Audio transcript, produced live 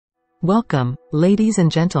Welcome, ladies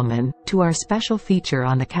and gentlemen, to our special feature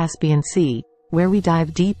on the Caspian Sea, where we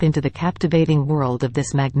dive deep into the captivating world of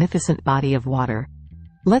this magnificent body of water.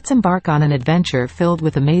 Let's embark on an adventure filled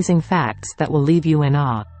with amazing facts that will leave you in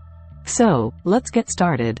awe. So, let's get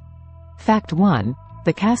started. Fact 1.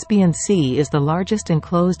 The Caspian Sea is the largest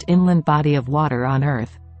enclosed inland body of water on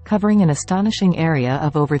Earth, covering an astonishing area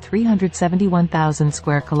of over 371,000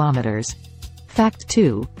 square kilometers. Fact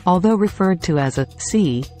 2. Although referred to as a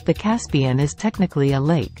sea, the Caspian is technically a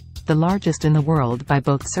lake, the largest in the world by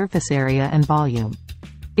both surface area and volume.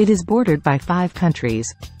 It is bordered by 5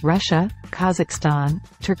 countries: Russia, Kazakhstan,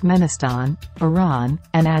 Turkmenistan, Iran,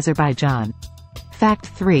 and Azerbaijan. Fact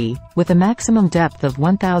 3. With a maximum depth of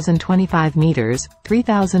 1,025 meters,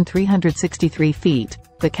 3,363 feet,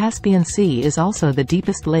 the Caspian Sea is also the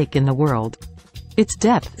deepest lake in the world. Its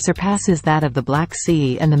depth surpasses that of the Black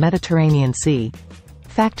Sea and the Mediterranean Sea.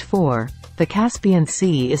 Fact 4. The Caspian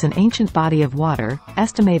Sea is an ancient body of water,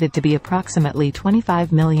 estimated to be approximately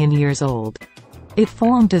 25 million years old. It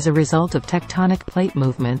formed as a result of tectonic plate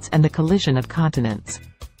movements and the collision of continents.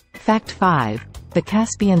 Fact 5. The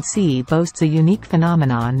Caspian Sea boasts a unique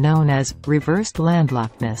phenomenon known as reversed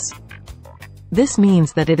landlockedness. This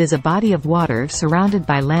means that it is a body of water surrounded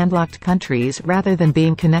by landlocked countries rather than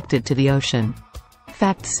being connected to the ocean.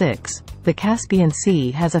 Fact 6. The Caspian Sea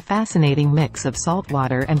has a fascinating mix of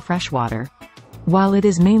saltwater and freshwater. While it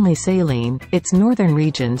is mainly saline, its northern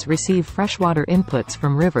regions receive freshwater inputs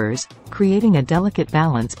from rivers, creating a delicate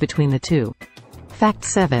balance between the two. Fact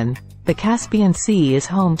 7. The Caspian Sea is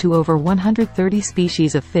home to over 130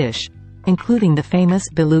 species of fish, including the famous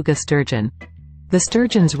beluga sturgeon. The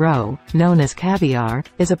sturgeon's roe, known as caviar,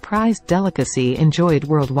 is a prized delicacy enjoyed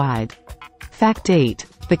worldwide. Fact 8.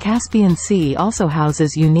 The Caspian Sea also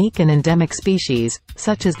houses unique and endemic species,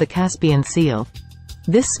 such as the Caspian seal.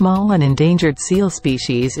 This small and endangered seal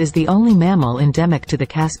species is the only mammal endemic to the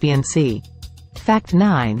Caspian Sea. Fact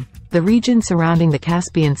 9. The region surrounding the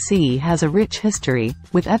Caspian Sea has a rich history,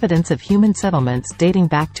 with evidence of human settlements dating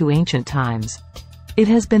back to ancient times. It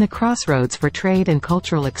has been a crossroads for trade and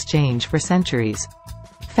cultural exchange for centuries.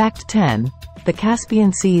 Fact 10. The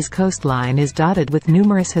Caspian Sea's coastline is dotted with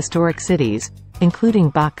numerous historic cities, including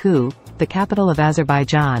Baku, the capital of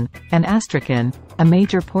Azerbaijan, and Astrakhan, a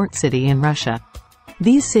major port city in Russia.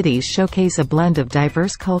 These cities showcase a blend of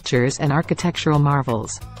diverse cultures and architectural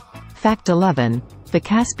marvels. Fact 11. The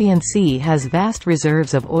Caspian Sea has vast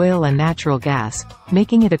reserves of oil and natural gas,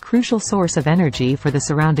 making it a crucial source of energy for the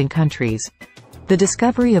surrounding countries. The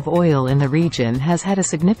discovery of oil in the region has had a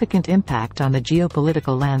significant impact on the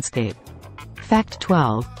geopolitical landscape. Fact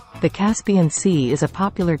 12. The Caspian Sea is a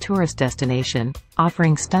popular tourist destination,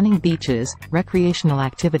 offering stunning beaches, recreational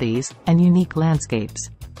activities, and unique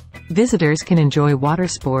landscapes. Visitors can enjoy water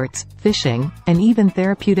sports, fishing, and even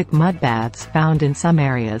therapeutic mud baths found in some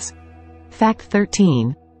areas. Fact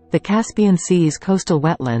 13. The Caspian Sea's coastal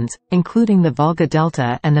wetlands, including the Volga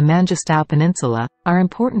Delta and the Mangostau Peninsula, are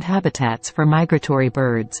important habitats for migratory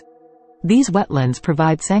birds. These wetlands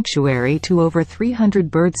provide sanctuary to over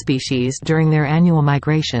 300 bird species during their annual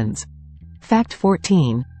migrations. Fact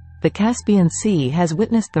 14. The Caspian Sea has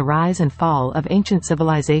witnessed the rise and fall of ancient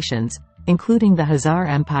civilizations, including the Khazar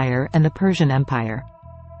Empire and the Persian Empire.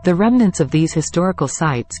 The remnants of these historical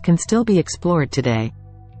sites can still be explored today.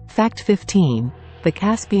 Fact 15. The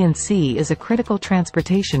Caspian Sea is a critical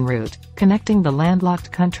transportation route, connecting the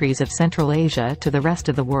landlocked countries of Central Asia to the rest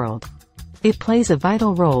of the world. It plays a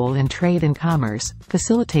vital role in trade and commerce,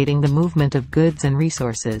 facilitating the movement of goods and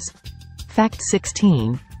resources. Fact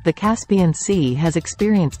 16. The Caspian Sea has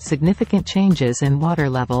experienced significant changes in water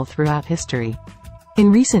level throughout history.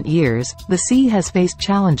 In recent years, the sea has faced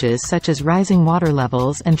challenges such as rising water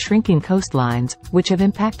levels and shrinking coastlines, which have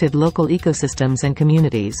impacted local ecosystems and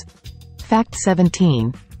communities. Fact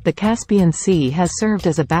 17. The Caspian Sea has served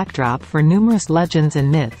as a backdrop for numerous legends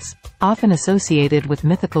and myths, often associated with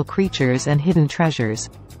mythical creatures and hidden treasures.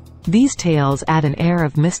 These tales add an air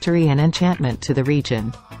of mystery and enchantment to the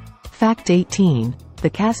region. Fact 18. The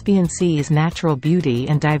Caspian Sea's natural beauty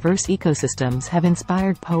and diverse ecosystems have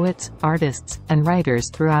inspired poets, artists, and writers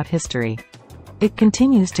throughout history. It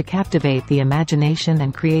continues to captivate the imagination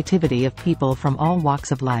and creativity of people from all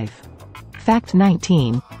walks of life. Fact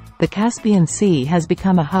 19. The Caspian Sea has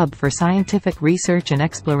become a hub for scientific research and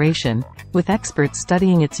exploration, with experts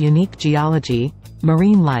studying its unique geology,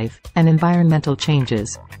 marine life, and environmental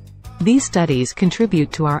changes. These studies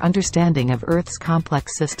contribute to our understanding of Earth's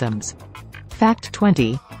complex systems. Fact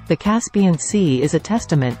 20. The Caspian Sea is a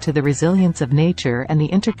testament to the resilience of nature and the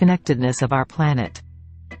interconnectedness of our planet.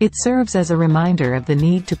 It serves as a reminder of the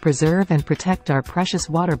need to preserve and protect our precious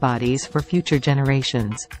water bodies for future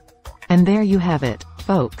generations. And there you have it,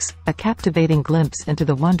 folks, a captivating glimpse into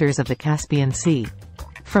the wonders of the Caspian Sea.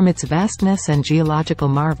 From its vastness and geological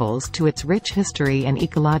marvels to its rich history and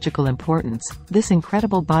ecological importance, this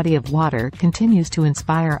incredible body of water continues to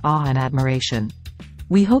inspire awe and admiration.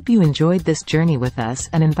 We hope you enjoyed this journey with us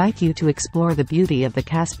and invite you to explore the beauty of the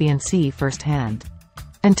Caspian Sea firsthand.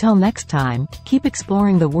 Until next time, keep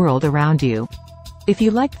exploring the world around you. If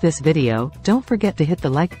you liked this video, don't forget to hit the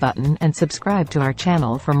like button and subscribe to our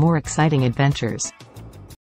channel for more exciting adventures.